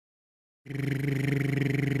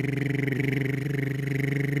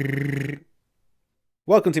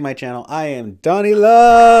Welcome to my channel. I am Donnie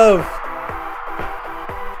Love.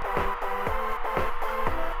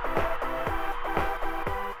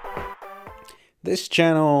 This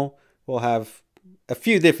channel will have a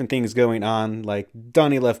few different things going on, like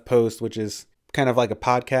Donnie Love Post, which is kind of like a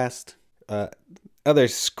podcast, other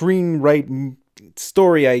screenwrite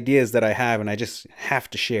story ideas that I have and I just have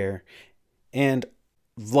to share, and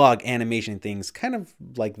vlog animation things kind of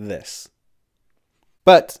like this.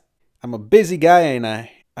 But I'm a busy guy and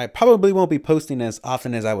I probably won't be posting as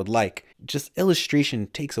often as I would like. Just illustration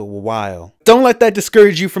takes a while. Don't let that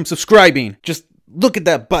discourage you from subscribing. Just look at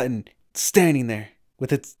that button standing there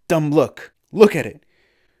with its dumb look. Look at it.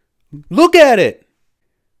 Look at it.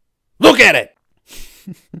 Look at it.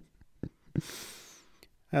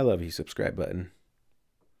 I love you, subscribe button.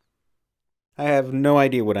 I have no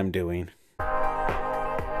idea what I'm doing.